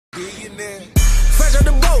Fresh out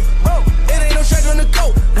the boat, it ain't no stretch on the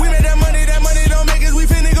coat. We made that money don't make us. We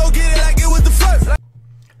finna go get it like it was the first.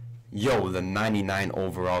 Yo, the 99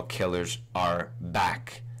 overall killers are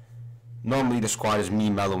back. Normally the squad is me,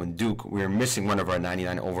 Mello, and Duke. We are missing one of our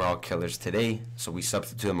 99 overall killers today, so we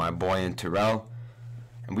substituted my boy in Terrell.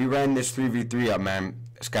 And we ran this 3v3 up, man.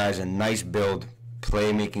 This guy's a nice build,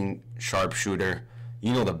 playmaking sharpshooter.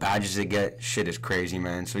 You know the badges they get, shit is crazy,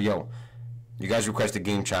 man. So yo, you guys request a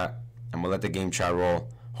game chat, and we'll let the game chat roll.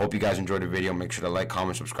 Hope you guys enjoyed the video. Make sure to like,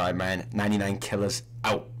 comment, subscribe, man. 99 killers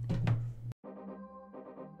out.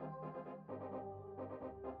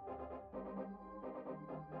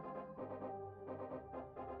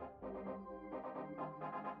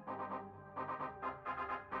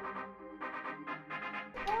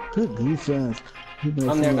 Good defense.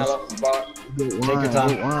 I'm there, Mello. Take your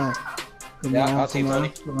time. Yeah, I'll see Tony.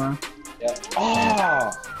 Come on. Yeah.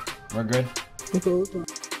 Oh! We're good.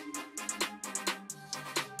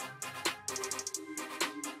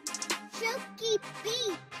 Chuki B.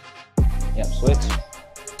 Yep, switch.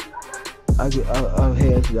 I had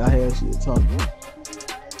you talking.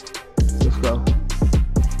 Let's go.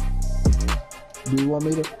 Do you want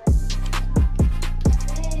me to?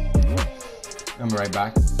 I'm right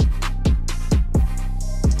back.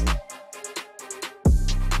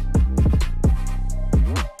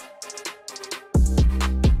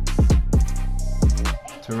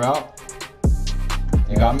 Terrell,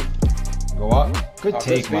 you got me. Go up. Good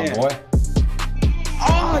take, my boy.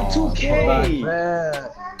 Oh, 2K! Man.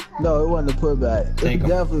 No, it wasn't a putback. Take It 'em.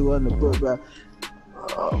 definitely wasn't a putback.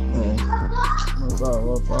 Oh, man.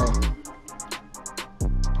 What's wrong?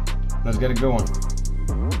 Let's get a good one.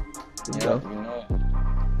 Yeah, you know it.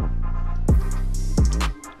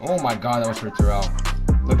 Oh my god, that was for Terrell.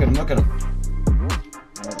 Look at him, look at him.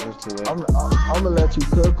 I'm gonna let you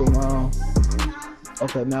cook them.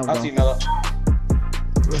 Okay, now I'll see Mello.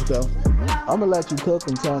 Let's go. I'm gonna let you cook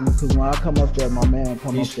them, Tony, because when I come up there, my man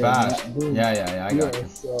come He's up there. fast. Yeah, I got you.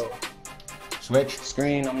 So, Switch.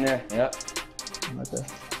 Screen, I'm there. Yep. I'm right there.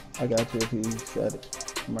 I got you if you said it.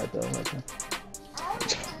 I'm right there, right there.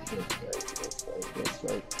 That's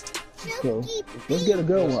right. Cool. Let's get a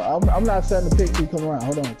good one. I'm not setting the pick till you come around.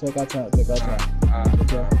 Hold on. Take our time.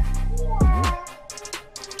 Okay.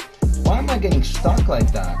 Why am I getting stuck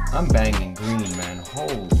like that? I'm banging green, man.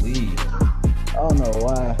 Holy. I don't know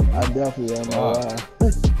why. I definitely don't know why.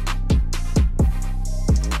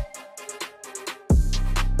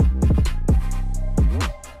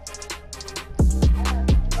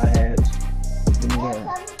 I had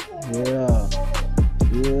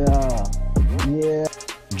Yeah.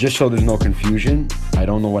 Just so there's no confusion, I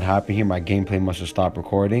don't know what happened here. My gameplay must have stopped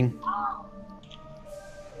recording.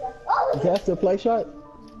 Is that still play shot?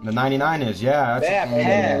 The 99 is, yeah. Bad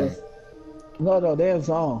pass. No, they're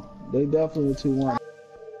zone. They definitely 2-1.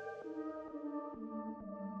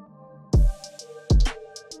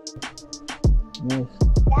 Nice.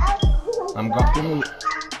 I'm going.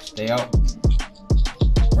 Stay out.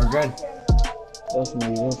 We're good. That's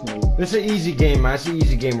me. This is an easy game, man. It's an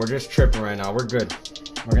easy game. We're just tripping right now. We're good.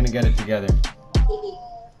 We're gonna get it together.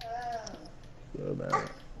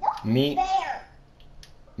 Me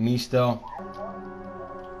still.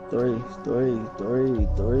 Three.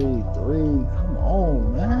 Come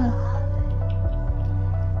on, man.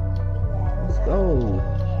 Let's go.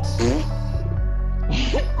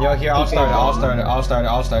 Yo, here, I'll start it.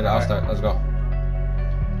 Let's go.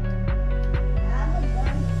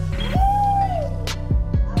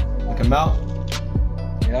 Look at Mel.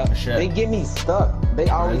 Yeah. Shit. They get me stuck. They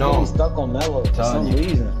always get me stuck on Mello for some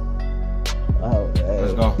reason. Oh, hey.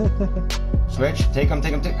 Let's go. Switch. Take him.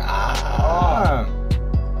 Ah!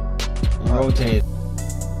 You rotate.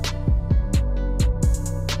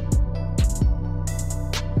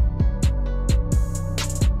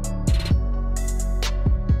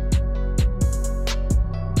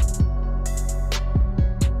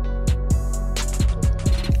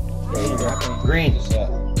 Green.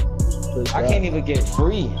 I can't even get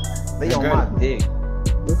free. They on my dick.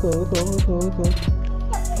 We're cool.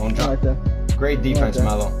 Don't jump. Right there. Great defense, Right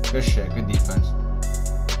there. Mello. Good shit. Good defense.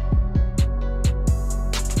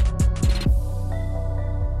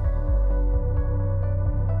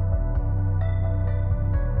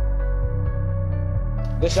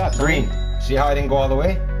 Good shot, Green. See how I didn't go all the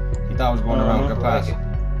way? He thought I was going around. Good pass.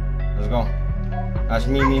 Let's go. That's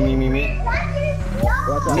me.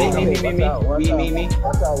 Watch out. Me.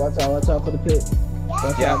 Watch out for the pit.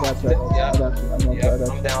 Yeah. I got you. Yeah.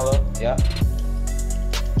 I'm down low. Yeah.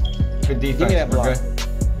 Good defense. Give me that block. We're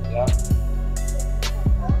good.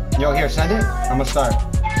 Yo, here, send it. I'm gonna start.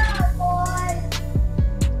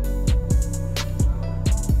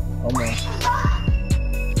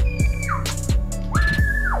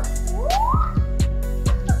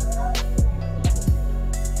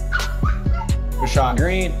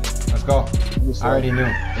 green. Let's go. I already knew.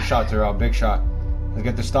 Good shot, Terrell. Big shot. Let's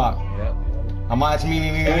get the stop. Yep. I'm on. It's me.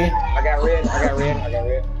 I got red.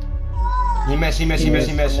 He missed.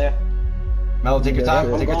 Mello, take your time.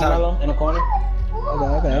 Take your time. Mello, in the corner.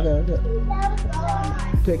 Okay.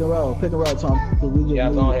 Pick and roll, Tom.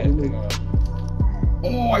 Yeah, go ahead.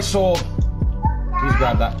 Oh, I sold. Please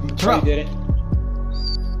grab that. Terrell. You did it.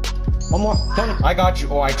 One more. Tony. I got you.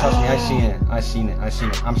 Oh, trust me. I seen it.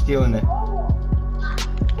 I'm stealing it.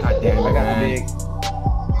 God damn it. I got big.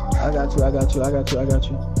 I got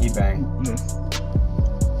you. He banged.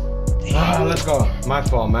 Let's go. My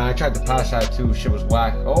fault, man. I tried to pass that too. Shit was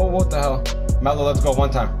whack. Oh, what the hell. Mello, let's go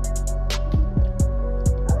one time.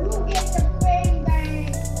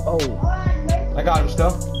 Oh. I got him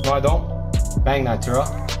still. No, I don't. Bang that, Terrell.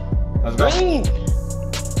 Let's go. I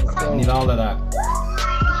need all of that.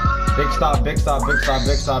 Big stop.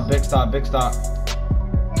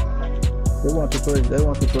 They want the three. They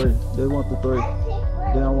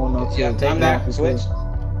don't want no two. Yeah, take that. Switch.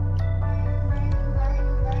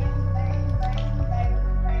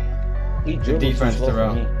 Good defense,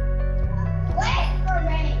 Terrell.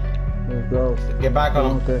 Let's go. Get back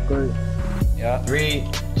on him. Okay, Yeah. 3,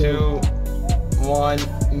 2, 1.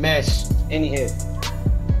 Miss. Any hit.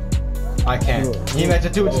 I can't. He meant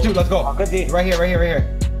it's a two. Let's go. Good D. Right here.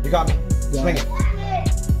 You got me. Swing it.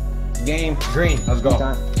 Game. Green. Let's go.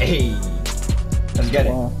 Hey. Let's get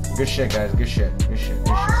it. Wow. Good shit, guys. Good shit.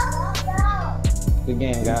 Good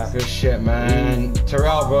game, guys. Good shit, man.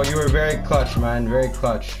 Terrell, bro, you were very clutch, man. Very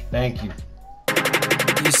clutch. Thank you.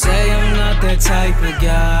 You say I'm not that type of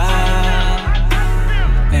guy,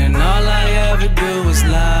 and all I ever do is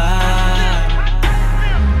lie.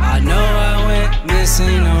 I know I went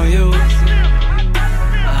missing on you.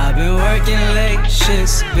 I've been working late,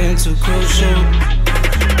 shit's been too crucial.